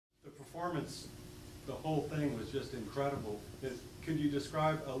performance, the whole thing was just incredible. Could you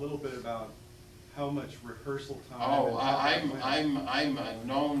describe a little bit about how much rehearsal time? Oh, I'm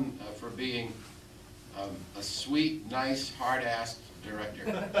known for being a sweet, nice, hard-assed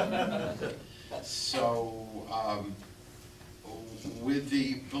director. So, with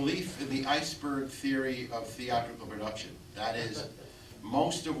the belief in the iceberg theory of theatrical production, that is,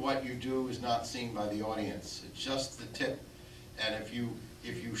 most of what you do is not seen by the audience. It's just the tip. And if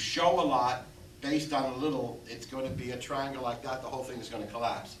you show a lot based on a little, it's going to be a triangle like that. The whole thing is going to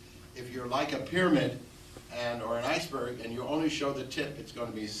collapse. If you're like a pyramid or an iceberg and you only show the tip, it's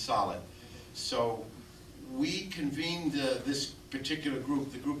going to be solid. So we convened this particular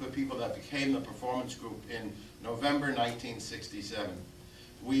group, the group of people that became the performance group, in November 1967.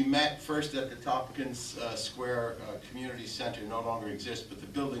 We met first at the Tompkins Square Community Center. No longer exists, but the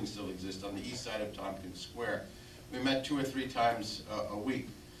building still exists on the east side of Tompkins Square. We met 2 or 3 times a week.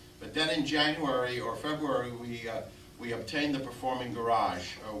 But then in January or February, we obtained the Performing Garage,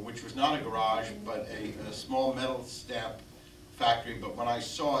 which was not a garage, but a small metal stamp factory. But when I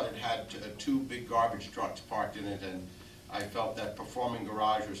saw it, it had 2 big garbage trucks parked in it, and I felt that Performing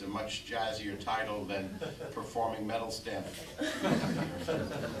Garage was a much jazzier title than Performing Metal Stamping.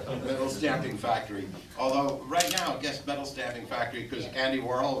 Metal Stamping Factory. Although right now, I guess Metal Stamping Factory, because Andy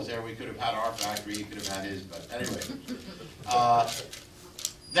Warhol was there, we could have had our factory, he could have had his, but anyway.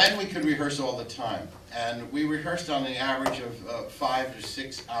 Then we could rehearse all the time. And we rehearsed on the average of 5 to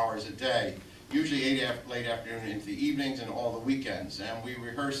 6 hours a day, usually late afternoon into the evenings and all the weekends. And we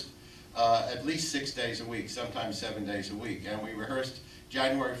rehearsed at least 6 days a week, sometimes 7 days a week. And we rehearsed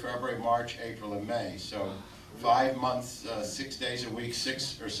January, February, March, April, and May. So 5 months, 6 days a week,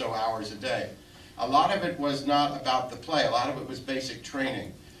 6 or so hours a day. A lot of it was not about the play. A lot of it was basic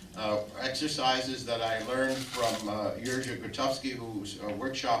training. Exercises that I learned from Jerzy Grotowski, whose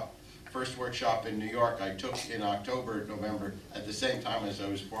first workshop in New York I took in October, November, at the same time as I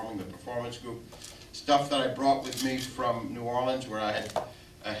was forming the performance group. Stuff that I brought with me from New Orleans, where I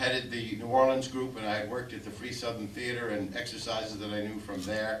had headed the New Orleans group, and I had worked at the Free Southern Theater, and exercises that I knew from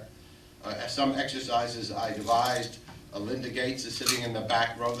there. Some exercises I devised. Linda Gates is sitting in the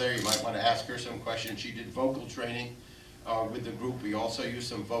back row there. You might want to ask her some questions. She did vocal training with the group. We also used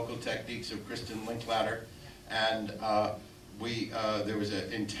some vocal techniques of Kristen Linklater, and there was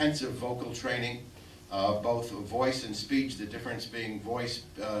an intensive vocal training, both voice and speech, the difference being voice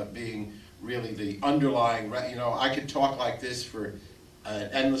being really the underlying, you know, I could talk like this for an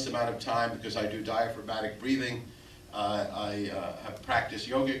endless amount of time because I do diaphragmatic breathing. I have practiced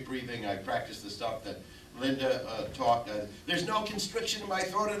yogic breathing. I practiced the stuff that Linda taught. There's no constriction in my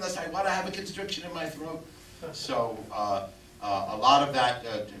throat unless I want to have a constriction in my throat. So a lot of that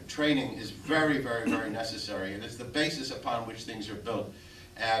training is very, very, very necessary, and it's the basis upon which things are built.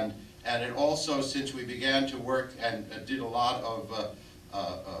 And it also, since we began to work and did a lot of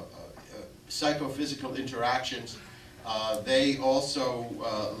psychophysical interactions, they also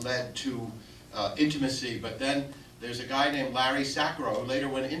led to intimacy. But then there's a guy named Larry Sacro who later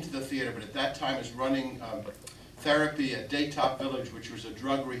went into the theater, but at that time was running therapy at Daytop Village, which was a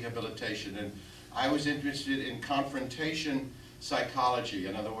drug rehabilitation. And I was interested in confrontation psychology.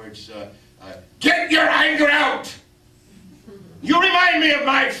 In other words, get your anger out! You remind me of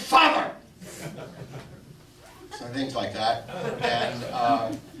my father! So things like that.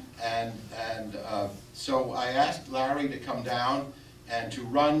 And so I asked Larry to come down and to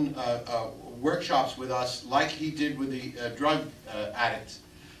run workshops with us like he did with the drug addicts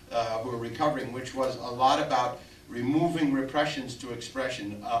who were recovering, which was a lot about removing repressions to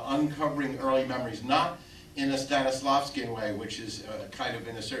expression, uncovering early memories, not in a Stanislavskian way, which is kind of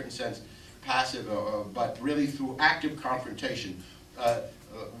in a certain sense passive, but really through active confrontation.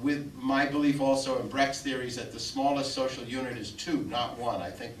 With my belief also in Brecht's theories that the smallest social unit is 2, not 1. I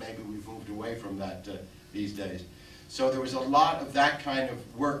think maybe we've moved away from that these days. So there was a lot of that kind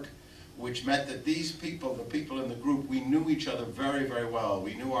of work, which meant that these people, the people in the group, we knew each other very, very well.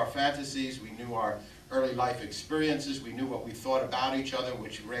 We knew our fantasies, we knew our early life experiences, we knew what we thought about each other,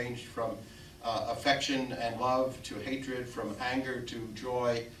 which ranged from affection and love to hatred, from anger to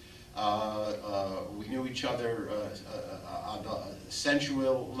joy. We knew each other on the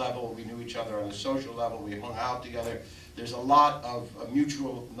sensual level, we knew each other on a social level, we hung out together. There's a lot of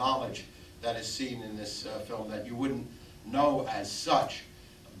mutual knowledge that is seen in this film that you wouldn't know as such,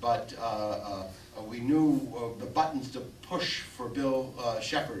 but we knew the buttons to push for Bill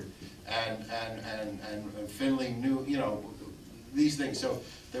Shepard, and Finley knew, you know, these things. So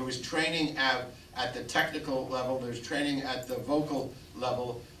there was training at the technical level, there's training at the vocal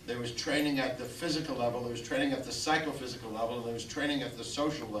level, there was training at the physical level, there was training at the psychophysical level, and there was training at the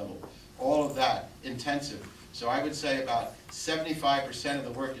social level. All of that, intensive. So I would say about 75% of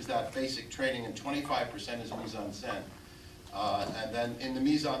the work is that basic training, and 25% is mise-en-scène. And then in the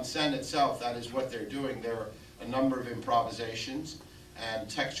mise-en-scène itself, that is what they're doing. There are a number of improvisations and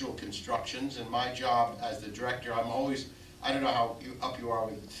textual constructions, and my job as the director, I'm always, I don't know how up you are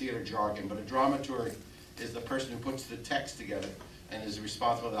with theater jargon, but a dramaturg is the person who puts the text together and is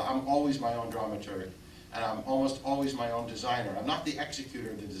responsible. I'm always my own dramaturg, and I'm almost always my own designer. I'm not the executor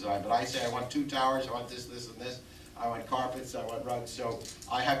of the design, but I say I want 2 towers, I want this, this, and this. I want carpets, I want rugs. So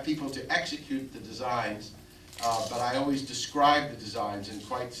I have people to execute the designs, but I always describe the designs in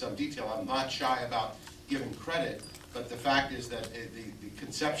quite some detail. I'm not shy about giving credit, but the fact is that the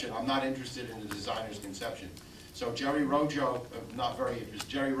conception, I'm not interested in the designer's conception. So Jerry Rojo, not very interested,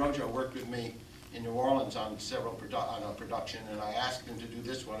 Jerry Rojo worked with me in New Orleans on a production, and I asked him to do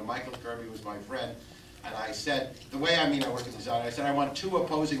this one, and Michael Kirby was my friend, and I said, the way I work in design, I said I want 2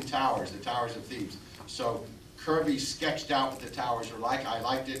 opposing towers, the Towers of Thebes. So Kirby sketched out what the towers were like, I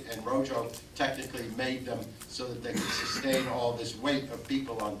liked it, and Rojo technically made them so that they could sustain all this weight of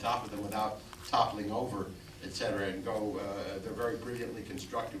people on top of them without toppling over, etc. and go, they're very brilliantly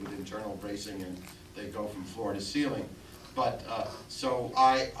constructed with internal bracing, and they go from floor to ceiling. But so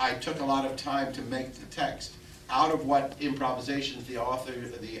I took a lot of time to make the text out of what improvisations the author,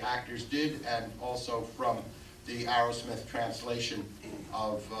 the actors did, and also from the Arrowsmith translation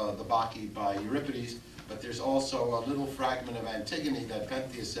of the Bacchae by Euripides. But there's also a little fragment of Antigone that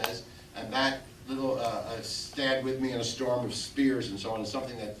Pentheus says, and that little stand with me in a storm of spears and so on is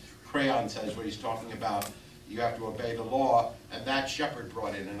something that Crayon says, where he's talking about you have to obey the law, and that Shepard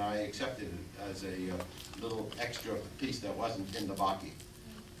brought in, and I accepted it as a little extra piece that wasn't in the Bacchae.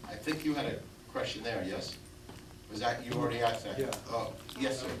 I think you had a question there, yes? Was that, you already asked that? Yeah.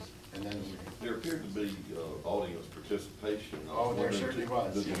 Yes, sir. And then there appeared to be audience participation. Oh, there certainly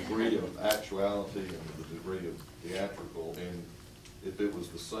was. The degree of actuality and the degree of theatrical, and if it was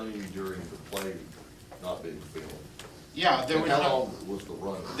the same during the play not being filmed. Yeah, there was how long was the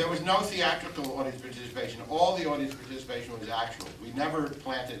run? There was no theatrical audience participation. All the audience participation was actual. We never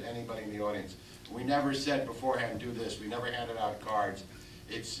planted anybody in the audience. We never said beforehand, do this. We never handed out cards.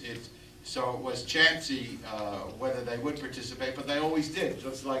 So it was chancy whether they would participate, but they always did.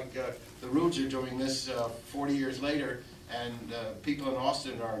 Just like the Rudes are doing this 40 years later, and people in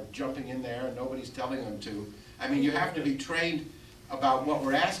Austin are jumping in there and nobody's telling them to. I mean, you have to be trained about what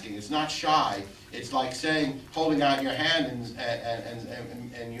we're asking. It's not shy. It's like saying, holding out your hand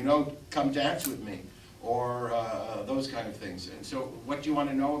and you know, come dance with me, or those kind of things. And so what do you want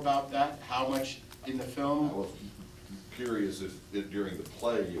to know about that? How much in the film? I was curious if during the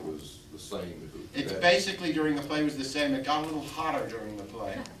play it was the same. It's basically during the play was the same. It got a little hotter during the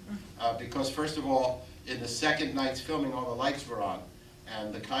play because first of all, in the second night's filming, all the lights were on,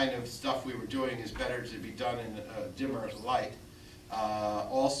 and the kind of stuff we were doing is better to be done in dimmer light.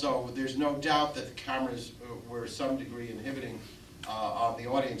 Also, there's no doubt that the cameras were to some degree inhibiting on the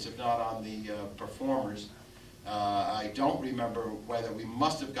audience, if not on the performers. I don't remember whether we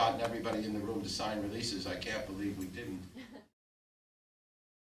must have gotten everybody in the room to sign releases. I can't believe we didn't.